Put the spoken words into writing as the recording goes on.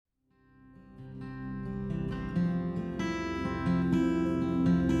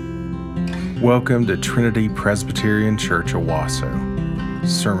Welcome to Trinity Presbyterian Church Owasso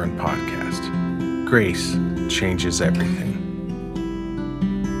Sermon Podcast. Grace changes everything.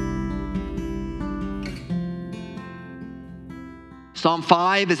 Psalm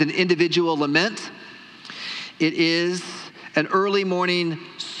 5 is an individual lament. It is an early morning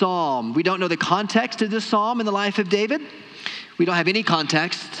psalm. We don't know the context of this psalm in the life of David. We don't have any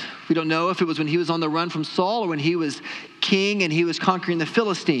context. We don't know if it was when he was on the run from Saul or when he was king and he was conquering the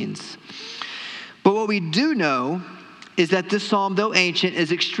Philistines. But what we do know is that this psalm, though ancient,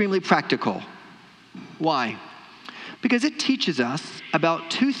 is extremely practical. Why? Because it teaches us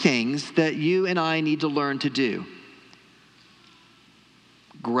about two things that you and I need to learn to do: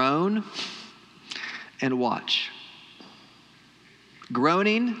 groan and watch.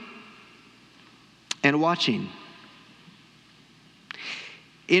 Groaning and watching.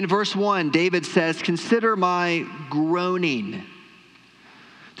 In verse 1, David says, "Consider my groaning."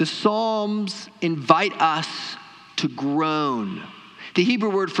 The Psalms invite us to groan. The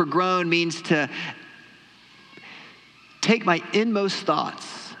Hebrew word for groan means to take my inmost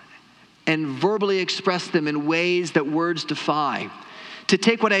thoughts and verbally express them in ways that words defy. To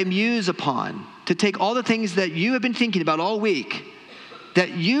take what I muse upon, to take all the things that you have been thinking about all week,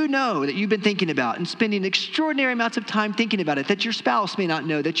 that you know that you've been thinking about and spending extraordinary amounts of time thinking about it, that your spouse may not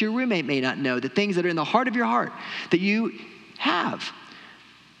know, that your roommate may not know, the things that are in the heart of your heart that you have.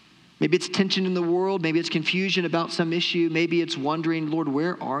 Maybe it's tension in the world. Maybe it's confusion about some issue. Maybe it's wondering, Lord,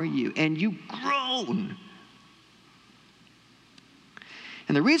 where are you? And you groan.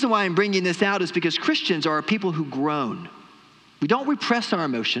 And the reason why I'm bringing this out is because Christians are people who groan. We don't repress our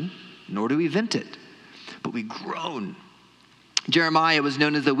emotion, nor do we vent it, but we groan. Jeremiah was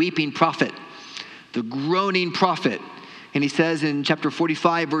known as the weeping prophet, the groaning prophet. And he says in chapter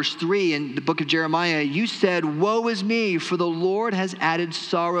 45, verse 3 in the book of Jeremiah, "You said, 'Woe is me, for the Lord has added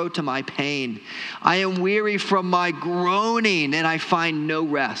sorrow to my pain. I am weary from my groaning, and I find no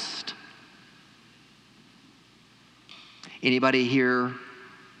rest.'" Anybody here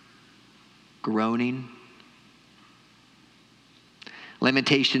groaning?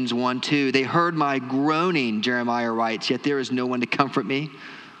 Lamentations 1:2, "They heard my groaning," Jeremiah writes, "yet there is no one to comfort me.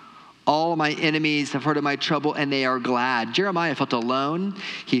 All my enemies have heard of my trouble, and they are glad." Jeremiah felt alone.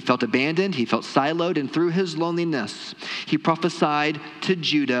 He felt abandoned. He felt siloed. And through his loneliness, he prophesied to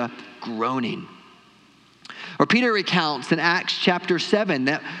Judah groaning. Or Peter recounts in Acts chapter 7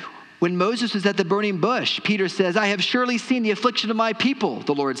 that when Moses was at the burning bush, Peter says, "I have surely seen the affliction of my people,"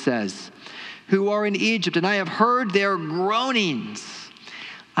 the Lord says, "who are in Egypt, and I have heard their groanings.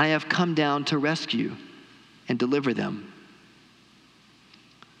 I have come down to rescue and deliver them."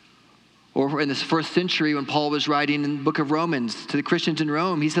 Or in this first century, when Paul was writing in the book of Romans to the Christians in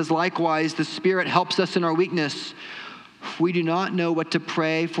Rome, he says, "Likewise, the Spirit helps us in our weakness. We do not know what to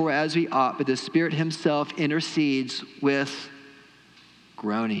pray for as we ought, but the Spirit himself intercedes with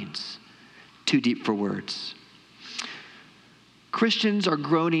groanings too deep for words." Christians are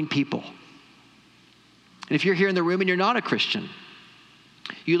groaning people. And if you're here in the room and you're not a Christian,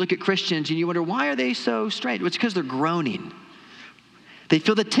 you look at Christians and you wonder, why are they so strange? Well, it's because they're groaning. They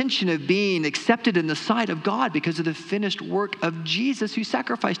feel the tension of being accepted in the sight of God because of the finished work of Jesus who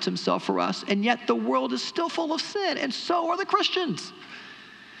sacrificed himself for us. And yet the world is still full of sin, and so are the Christians.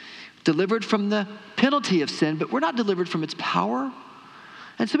 Delivered from the penalty of sin, but we're not delivered from its power.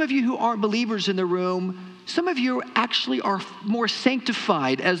 And some of you who aren't believers in the room, some of you actually are more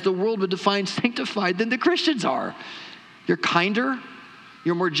sanctified, as the world would define sanctified, than the Christians are. You're kinder.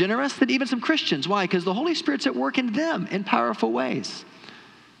 You're more generous than even some Christians. Why? Because the Holy Spirit's at work in them in powerful ways.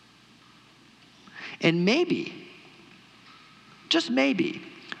 And maybe, just maybe,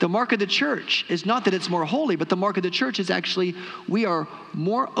 the mark of the church is not that it's more holy, but the mark of the church is actually we are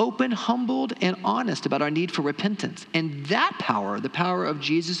more open, humbled, and honest about our need for repentance. And that power, the power of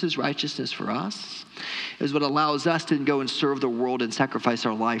Jesus' righteousness for us, is what allows us to go and serve the world and sacrifice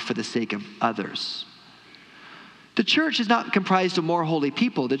our life for the sake of others. The church is not comprised of more holy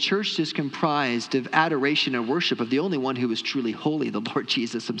people. The church is comprised of adoration and worship of the only one who is truly holy, the Lord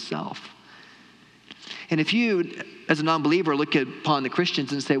Jesus himself. And if you, as a non-believer, look upon the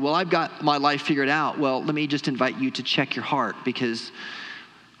Christians and say, well, I've got my life figured out, well, let me just invite you to check your heart because,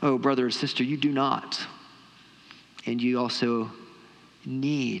 oh, brother or sister, you do not. And you also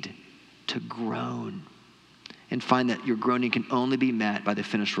need to groan and find that your groaning can only be met by the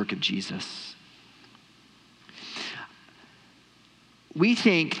finished work of Jesus. We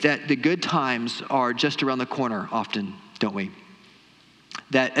think that the good times are just around the corner often, don't we?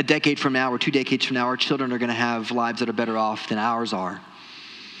 That a decade from now or 2 decades from now, our children are going to have lives that are better off than ours are.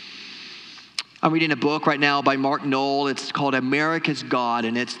 I'm reading a book right now by Mark Knoll. It's called America's God,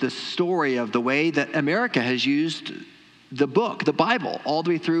 and it's the story of the way that America has used the book, the Bible, all the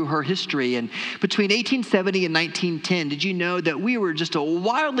way through her history. And between 1870 and 1910, did you know that we were just a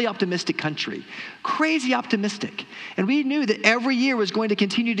wildly optimistic country, crazy optimistic? And we knew that every year was going to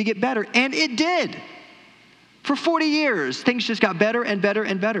continue to get better, and it did. For 40 years, things just got better and better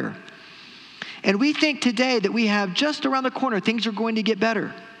and better. And we think today that we have just around the corner, things are going to get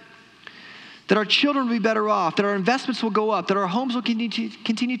better. That our children will be better off, that our investments will go up, that our homes will continue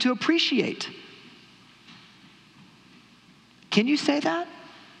to appreciate. Can you say that?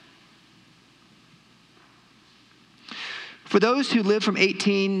 For those who lived from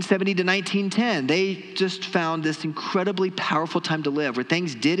 1870 to 1910, they just found this incredibly powerful time to live where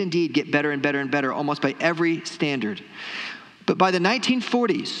things did indeed get better and better and better almost by every standard. But by the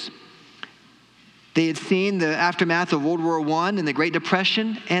 1940s, they had seen the aftermath of World War I and the Great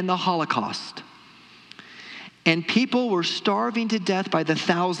Depression and the Holocaust. And people were starving to death by the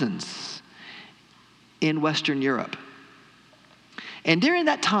thousands in Western Europe. And during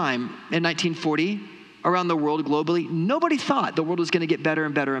that time, in 1940, around the world globally, nobody thought the world was going to get better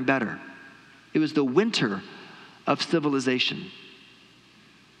and better and better. It was the winter of civilization.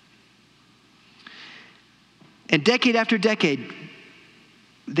 And decade after decade,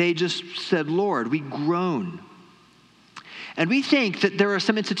 they just said, Lord, we groan. And we think that there are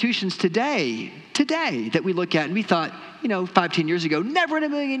some institutions today that we look at and we thought, 5, 10 years ago, never in a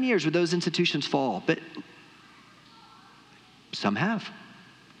million years would those institutions fall. But some have.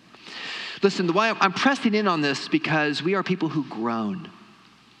 Listen, the why I'm pressing in on this because we are people who groan.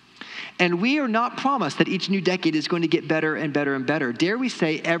 And we are not promised that each new decade is going to get better and better and better. Dare we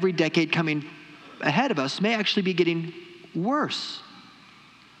say every decade coming ahead of us may actually be getting worse.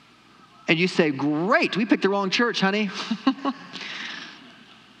 And you say, great, we picked the wrong church, honey.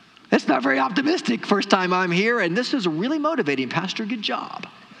 That's not very optimistic. First time I'm here, and this is really motivating, Pastor. Good job.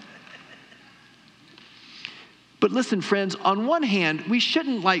 But listen, friends, on one hand, we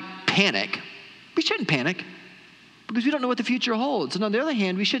shouldn't panic. We shouldn't panic because we don't know what the future holds. And on the other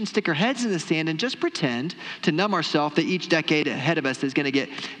hand, we shouldn't stick our heads in the sand and just pretend to numb ourselves that each decade ahead of us is going to get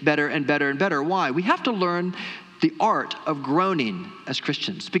better and better and better. Why? We have to learn the art of groaning as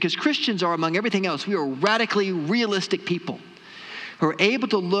Christians because Christians are, among everything else, we are radically realistic people who are able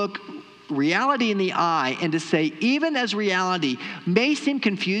to look reality in the eye and to say, even as reality may seem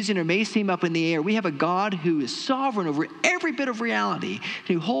confusing or may seem up in the air, we have a God who is sovereign over every bit of reality,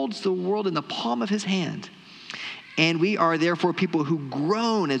 who holds the world in the palm of his hand. And we are therefore people who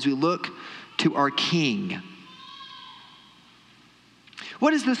groan as we look to our King.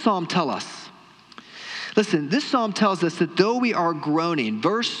 What does this psalm tell us? Listen, this psalm tells us that though we are groaning,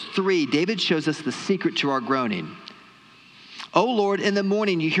 verse 3, David shows us the secret to our groaning. O Lord, in the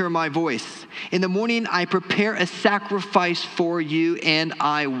morning you hear my voice. In the morning I prepare a sacrifice for you and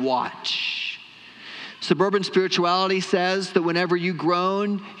I watch. Suburban spirituality says that whenever you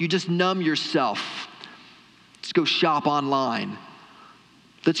groan, you just numb yourself. Let's go shop online.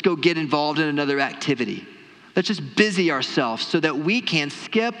 Let's go get involved in another activity. Let's just busy ourselves so that we can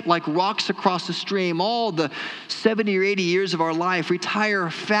skip like rocks across the stream all the 70 or 80 years of our life, retire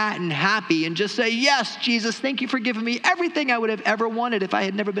fat and happy, and just say, yes, Jesus, thank you for giving me everything I would have ever wanted if I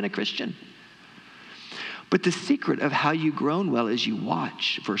had never been a Christian. But the secret of how you groan well is you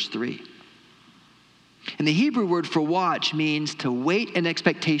watch, verse 3. And the Hebrew word for watch means to wait in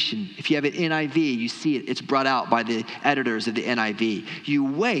expectation. If you have an NIV, you see it. It's brought out by the editors of the NIV. You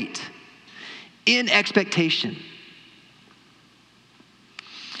wait in expectation.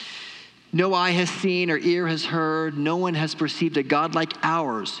 No eye has seen or ear has heard, no one has perceived a God like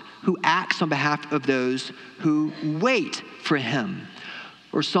ours who acts on behalf of those who wait for him.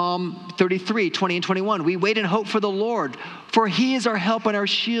 Or Psalm 33, 20 and 21, we wait and hope for the Lord, for he is our help and our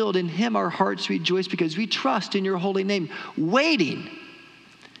shield. In him our hearts rejoice because we trust in your holy name. Waiting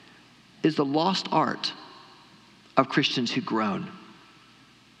is the lost art of Christians who groan.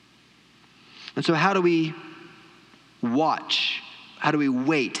 And so how do we watch? How do we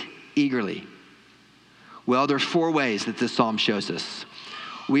wait eagerly? Well, there are 4 ways that this psalm shows us.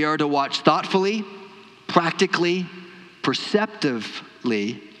 We are to watch thoughtfully, practically,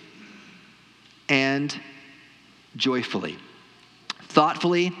 perceptively, and joyfully.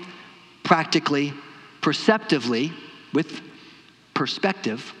 Thoughtfully, practically, perceptively, with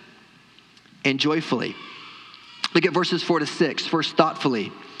perspective, and joyfully. Look at verses 4 to 6. First,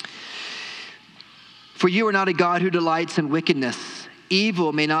 thoughtfully. For you are not a God who delights in wickedness.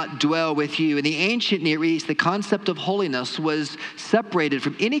 Evil may not dwell with you. In the ancient Near East, the concept of holiness was separated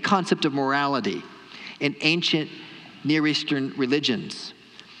from any concept of morality in ancient Near Eastern religions.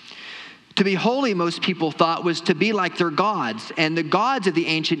 To be holy, most people thought, was to be like their gods. And the gods of the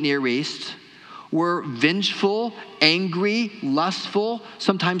ancient Near East were vengeful, angry, lustful,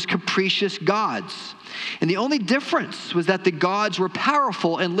 sometimes capricious gods. And the only difference was that the gods were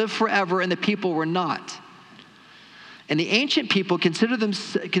powerful and lived forever, and the people were not. And the ancient people considered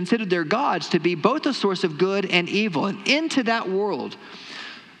their gods to be both a source of good and evil. And into that world,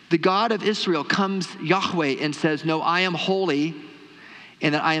 the God of Israel comes, Yahweh, and says, no, I am holy,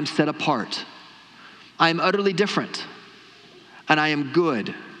 and that I am set apart. I am utterly different, and I am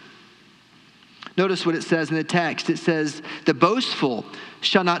good. Notice what it says in the text. It says, the boastful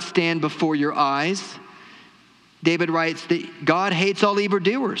shall not stand before your eyes. David writes that God hates all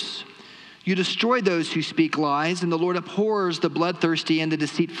evildoers. You destroy those who speak lies, and the Lord abhors the bloodthirsty and the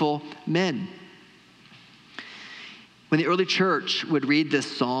deceitful men. When the early church would read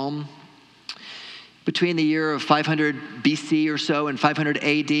this psalm, between the year of 500 BC or so and 500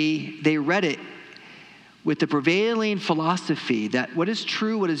 AD, they read it with the prevailing philosophy that what is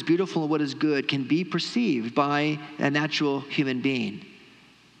true, what is beautiful, and what is good can be perceived by a natural human being.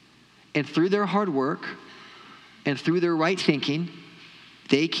 And through their hard work and through their right thinking,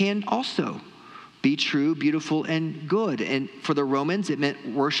 they can also be true, beautiful, and good. And for the Romans, it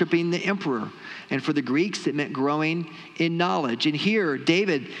meant worshiping the emperor. And for the Greeks, it meant growing in knowledge. And here,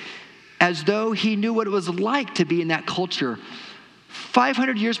 David, as though he knew what it was like to be in that culture,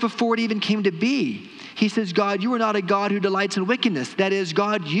 500 years before it even came to be, he says, God, you are not a God who delights in wickedness. That is,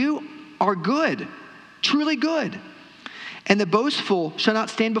 God, you are good, truly good. And the boastful shall not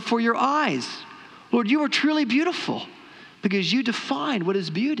stand before your eyes. Lord, you are truly beautiful because you define what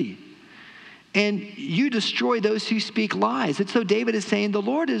is beauty. And you destroy those who speak lies. And so David is saying the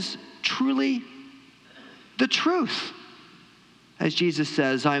Lord is truly the truth. As Jesus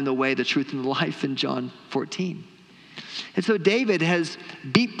says, I am the way, the truth, and the life in John 14. And so David has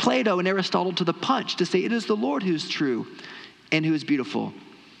beat Plato and Aristotle to the punch to say it is the Lord who is true and who is beautiful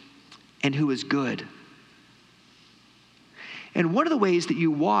and who is good. And one of the ways that you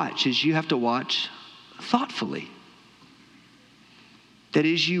watch is you have to watch thoughtfully. That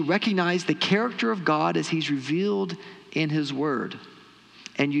is, you recognize the character of God as he's revealed in his word.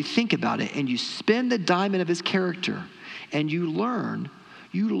 And you think about it and you spin the diamond of his character and you learn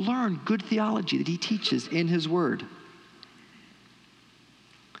good theology that he teaches in his word.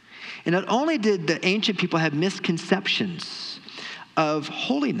 And not only did the ancient people have misconceptions of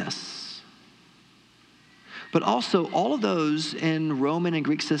holiness, but also all of those in Roman and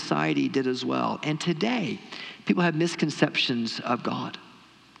Greek society did as well. And today, people have misconceptions of God.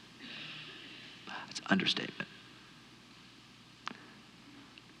 That's an understatement.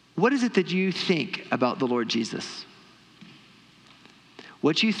 What is it that you think about the Lord Jesus?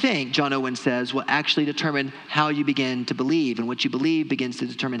 What you think, John Owen says, will actually determine how you begin to believe. And what you believe begins to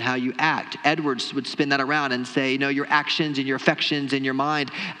determine how you act. Edwards would spin that around and say, your actions and your affections and your mind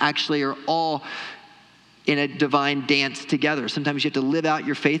actually are all in a divine dance together. Sometimes you have to live out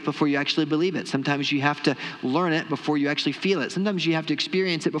your faith before you actually believe it. Sometimes you have to learn it before you actually feel it. Sometimes you have to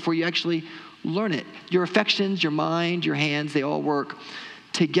experience it before you actually learn it. Your affections, your mind, your hands, they all work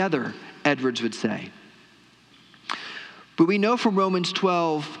together, Edwards would say. But we know from Romans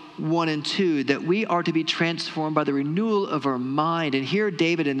 12, 1 and 2, that we are to be transformed by the renewal of our mind. And here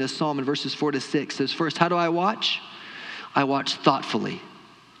David in this psalm in verses 4 to 6 says, first, how do I watch? I watch thoughtfully.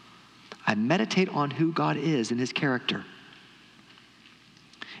 I meditate on who God is and his character.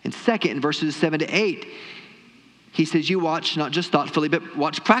 And second, in verses 7 to 8, he says, you watch not just thoughtfully, but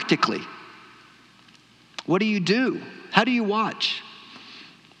watch practically. What do you do? How do you watch?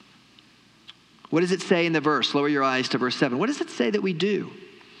 What does it say in the verse? Lower your eyes to verse 7. What does it say that we do?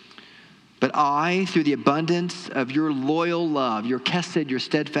 But I, through the abundance of your loyal love, your chesed, your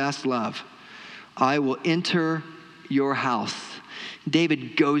steadfast love, I will enter your house.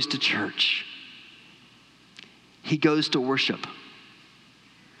 David goes to church. He goes to worship.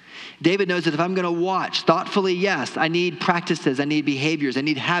 David knows that if I'm going to watch thoughtfully, yes, I need practices, I need behaviors, I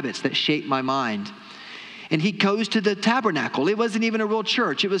need habits that shape my mind. And he goes to the tabernacle. It wasn't even a real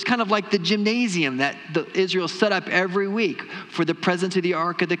church. It was kind of like the gymnasium that Israel set up every week for the presence of the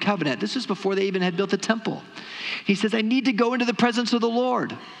Ark of the Covenant. This is before they even had built the temple. He says, I need to go into the presence of the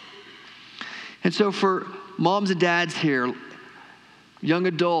Lord. And so for moms and dads here, young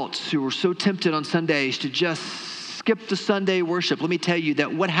adults who are so tempted on Sundays to just skip the Sunday worship, let me tell you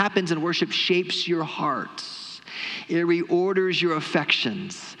that what happens in worship shapes your hearts. It reorders your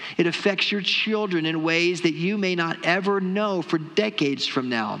affections. It affects your children in ways that you may not ever know for decades from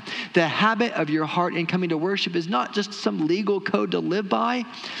now. The habit of your heart in coming to worship is not just some legal code to live by.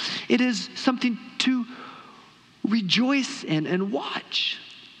 It is something to rejoice in and watch.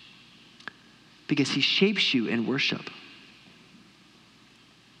 because he shapes you in worship.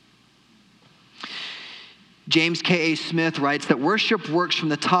 James K.A. Smith writes that worship works from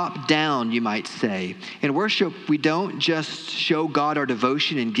the top down, you might say. In worship, we don't just show God our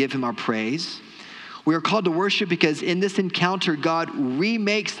devotion and give him our praise. We are called to worship because in this encounter, God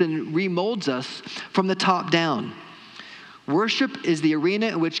remakes and remolds us from the top down. Worship is the arena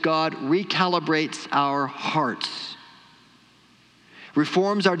in which God recalibrates our hearts,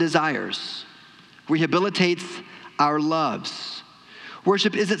 reforms our desires, rehabilitates our loves.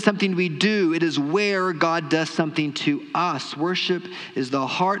 Worship isn't something we do. It is where God does something to us. Worship is the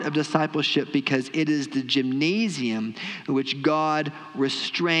heart of discipleship because it is the gymnasium in which God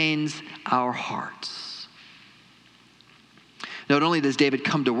restrains our hearts. Not only does David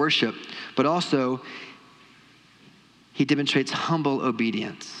come to worship, but also he demonstrates humble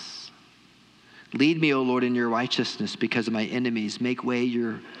obedience. Lead me, O Lord, in your righteousness because of my enemies. Make way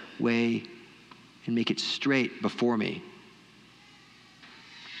your way and make it straight before me.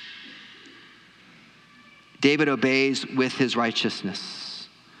 David obeys with his righteousness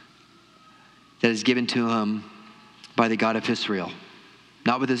that is given to him by the God of Israel,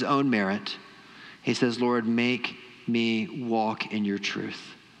 not with his own merit. He says, Lord, make me walk in your truth.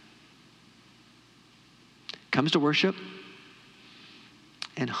 Comes to worship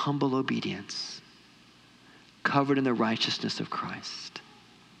and humble obedience, covered in the righteousness of Christ.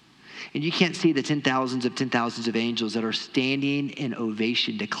 And you can't see the 10,000s of angels that are standing in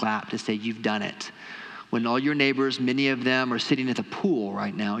ovation to clap to say, you've done it. When all your neighbors, many of them, are sitting at the pool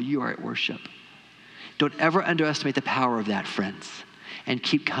right now, you are at worship. Don't ever underestimate the power of that, friends. And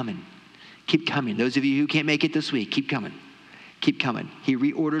keep coming. Keep coming. Those of you who can't make it this week, keep coming. Keep coming. He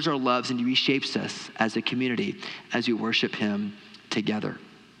reorders our loves and he reshapes us as a community as we worship him together.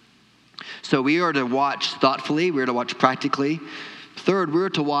 So we are to watch thoughtfully. We are to watch practically. Third, we are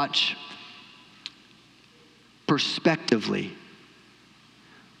to watch perspectively.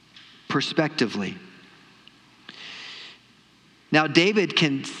 Perspectively. Now, David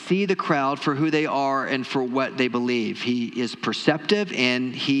can see the crowd for who they are and for what they believe. He is perceptive,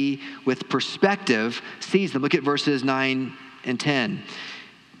 and he, with perspective, sees them. Look at verses 9 and 10.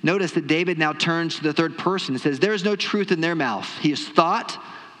 Notice that David now turns to the third person and says, there is no truth in their mouth. He has thought,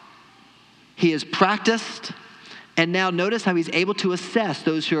 he has practiced, and now notice how he's able to assess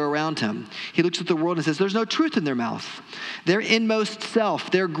those who are around him. He looks at the world and says, there's no truth in their mouth. Their inmost self,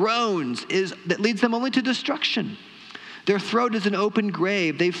 their groans, that leads them only to destruction. Their throat is an open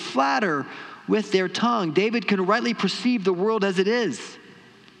grave. They flatter with their tongue. David can rightly perceive the world as it is.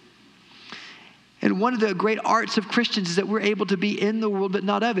 And one of the great arts of Christians is that we're able to be in the world but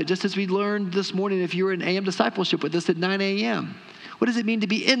not of it. Just as we learned this morning, if you were in AM discipleship with us at 9 a.m. What does it mean to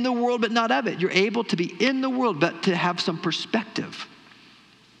be in the world but not of it? You're able to be in the world but to have some perspective.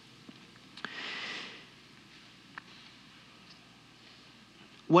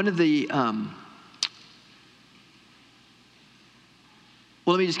 One of the...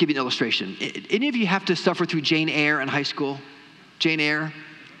 Well, let me just give you an illustration. Any of you have to suffer through Jane Eyre in high school? Jane Eyre?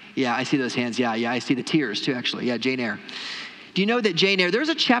 Yeah, I see those hands. Yeah, I see the tears too, actually. Yeah, Jane Eyre. Do you know that Jane Eyre, there's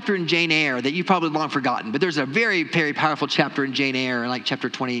a chapter in Jane Eyre that you've probably long forgotten, but there's a very, very powerful chapter in Jane Eyre, like chapter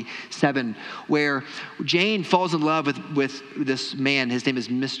 27, where Jane falls in love with this man. His name is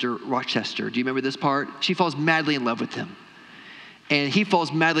Mr. Rochester. Do you remember this part? She falls madly in love with him, and he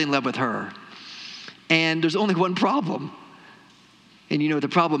falls madly in love with her. And there's only one problem. And you know what the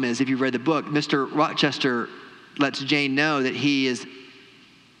problem is, if you've read the book, Mr. Rochester lets Jane know that he is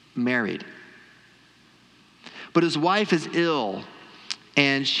married. But his wife is ill,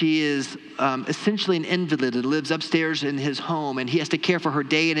 and she is essentially an invalid and lives upstairs in his home, and he has to care for her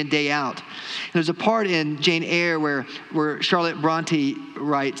day in and day out. And there's a part in Jane Eyre where Charlotte Bronte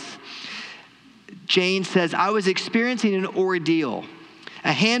writes, Jane says, I was experiencing an ordeal.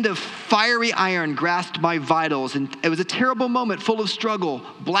 A hand of fiery iron grasped my vitals, and it was a terrible moment full of struggle,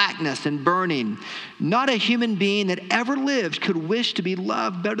 blackness, and burning. Not a human being that ever lived could wish to be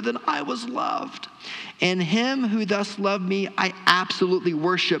loved better than I was loved. And him who thus loved me, I absolutely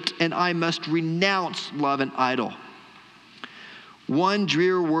worshiped, and I must renounce love and idol. One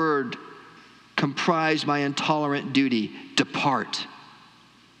drear word comprised my intolerant duty: depart.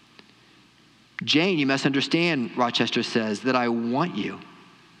 Jane, you must understand, Rochester says, that I want you.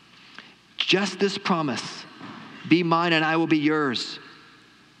 Just this promise, be mine and I will be yours.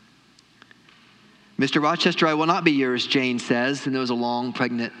 Mr. Rochester, I will not be yours, Jane says, and there was a long,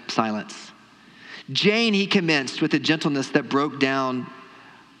 pregnant silence. Jane, he commenced with a gentleness that broke down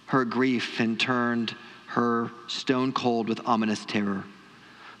her grief and turned her stone cold with ominous terror.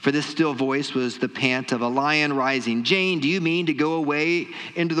 For this still voice was the pant of a lion rising. Jane, do you mean to go away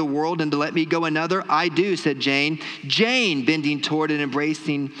into the world and to let me go another? I do, said Jane. Jane, bending toward and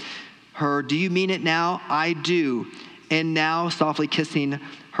embracing her, do you mean it now? I do. And now, softly kissing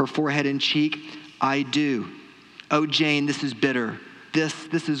her forehead and cheek, I do. Oh, Jane, this is bitter.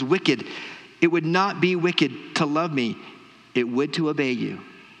 This is wicked. It would not be wicked to love me. It would to obey you.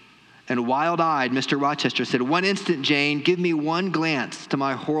 And wild-eyed, Mr. Rochester said, one instant, Jane, give me one glance to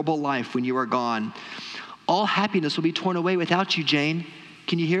my horrible life when you are gone. All happiness will be torn away without you, Jane.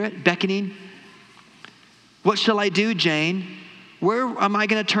 Can you hear it beckoning? What shall I do, Jane? Where am I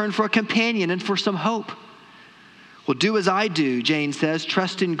going to turn for a companion and for some hope? Well, do as I do, Jane says.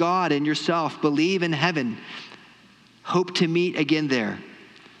 Trust in God and yourself. Believe in heaven. Hope to meet again there.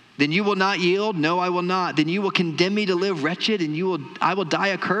 Then you will not yield? No, I will not. Then you will condemn me to live wretched and I will die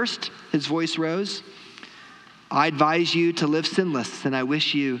accursed? His voice rose. I advise you to live sinless, and I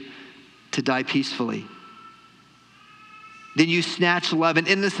wish you to die peacefully. Then you snatch love and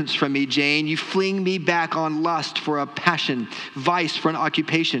innocence from me, Jane. You fling me back on lust for a passion, vice for an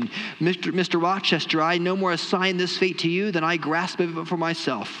occupation. Mr. Rochester, I no more assign this fate to you than I grasp it for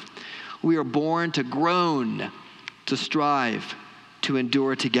myself. We are born to groan, to strive, to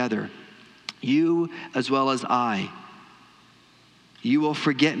endure together, you as well as I. You will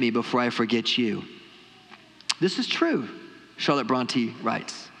forget me before I forget you. This is true, Charlotte Bronte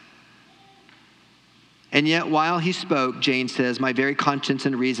writes. And yet while he spoke, Jane says, my very conscience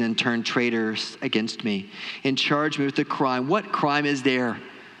and reason turned traitors against me and charged me with a crime. What crime is there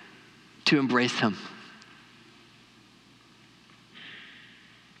to embrace him?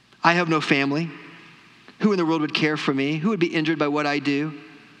 I have no family. Who in the world would care for me? Who would be injured by what I do?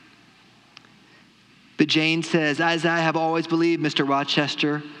 But Jane says, as I have always believed, Mr.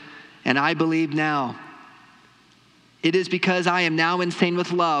 Rochester, and I believe now, it is because I am now insane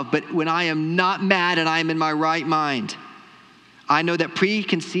with love, but when I am not mad and I am in my right mind, I know that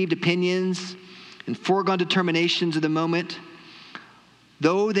preconceived opinions and foregone determinations of the moment,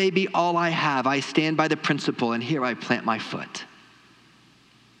 though they be all I have, I stand by the principle, and here I plant my foot.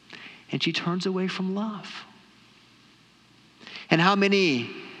 And she turns away from love. And how many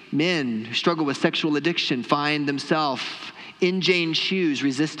men who struggle with sexual addiction find themselves in Jane's shoes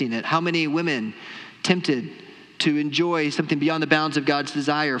resisting it? How many women tempted to enjoy something beyond the bounds of God's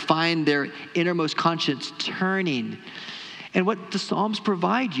desire find their innermost conscience turning? And what the Psalms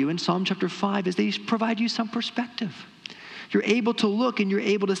provide you in Psalm chapter 5 is they provide you some perspective. You're able to look and you're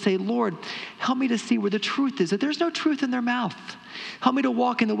able to say, Lord, help me to see where the truth is, that there's no truth in their mouth. Help me to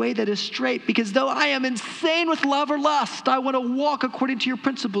walk in the way that is straight, because though I am insane with love or lust, I want to walk according to your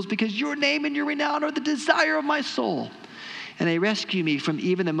principles, because your name and your renown are the desire of my soul. And they rescue me from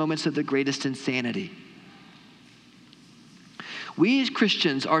even the moments of the greatest insanity. We as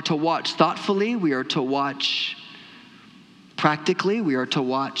Christians are to watch thoughtfully. We are to watch practically. We are to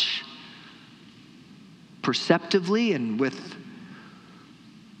watch perceptively and with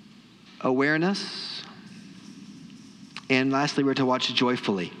awareness. And lastly, we're to watch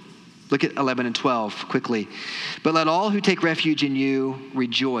joyfully. Look at 11 and 12 quickly. But let all who take refuge in you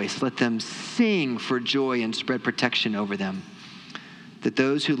rejoice. Let them sing for joy and spread protection over them, that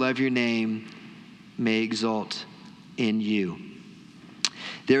those who love your name may exult in you.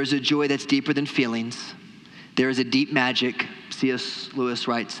 There is a joy that's deeper than feelings. There is a deep magic, C.S. Lewis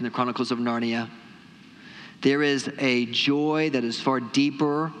writes in the Chronicles of Narnia. There is a joy that is far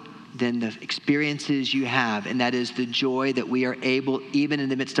deeper than the experiences you have, and that is the joy that we are able, even in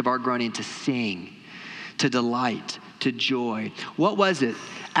the midst of our groaning, to sing, to delight, to joy. What was it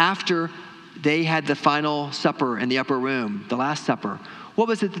after they had the final supper in the upper room, the Last Supper? What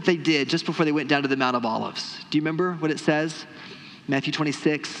was it that they did just before they went down to the Mount of Olives? Do you remember what it says? Matthew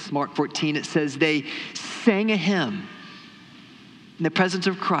 26, Mark 14, it says they sang a hymn in the presence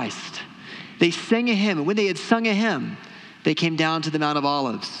of Christ. They sang a hymn, and when they had sung a hymn, they came down to the Mount of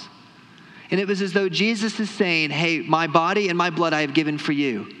Olives. And it was as though Jesus is saying, hey, my body and my blood I have given for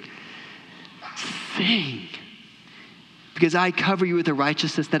you. Sing, because I cover you with a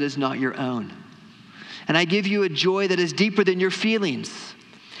righteousness that is not your own. And I give you a joy that is deeper than your feelings.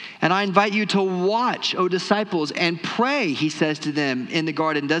 And I invite you to watch, O disciples, and pray, he says to them in the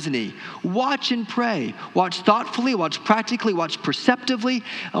garden, doesn't he? Watch and pray. Watch thoughtfully, watch practically, watch perceptively,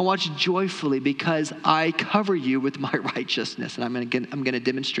 and watch joyfully, because I cover you with my righteousness. And I'm going to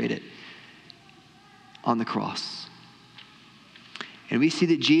demonstrate it on the cross. And we see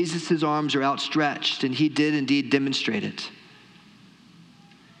that Jesus' arms are outstretched, and he did indeed demonstrate it.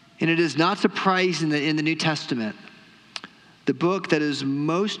 And it is not surprising that in the New Testament, the book that is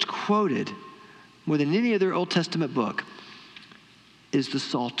most quoted, more than any other Old Testament book, is the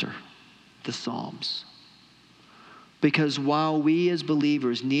Psalter, the Psalms. Because while we as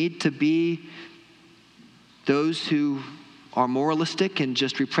believers need to be those who are moralistic and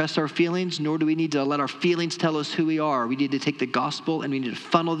just repress our feelings, nor do we need to let our feelings tell us who we are. We need to take the gospel and we need to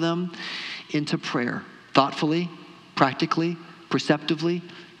funnel them into prayer, thoughtfully, practically, perceptively,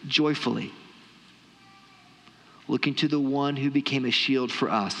 joyfully, looking to the one who became a shield for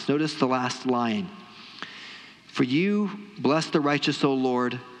us. Notice the last line. For you, bless the righteous, O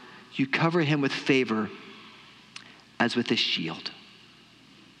Lord. You cover him with favor as with a shield.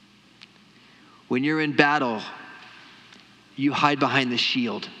 When you're in battle, you hide behind the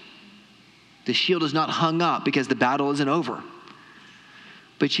shield. The shield is not hung up because the battle isn't over.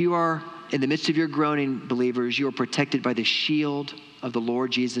 But you are, in the midst of your groaning, believers, you are protected by the shield of the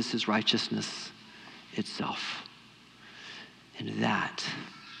Lord Jesus' righteousness itself. And that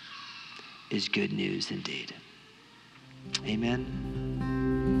is good news indeed. Amen.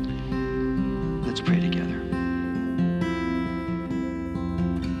 Let's pray together.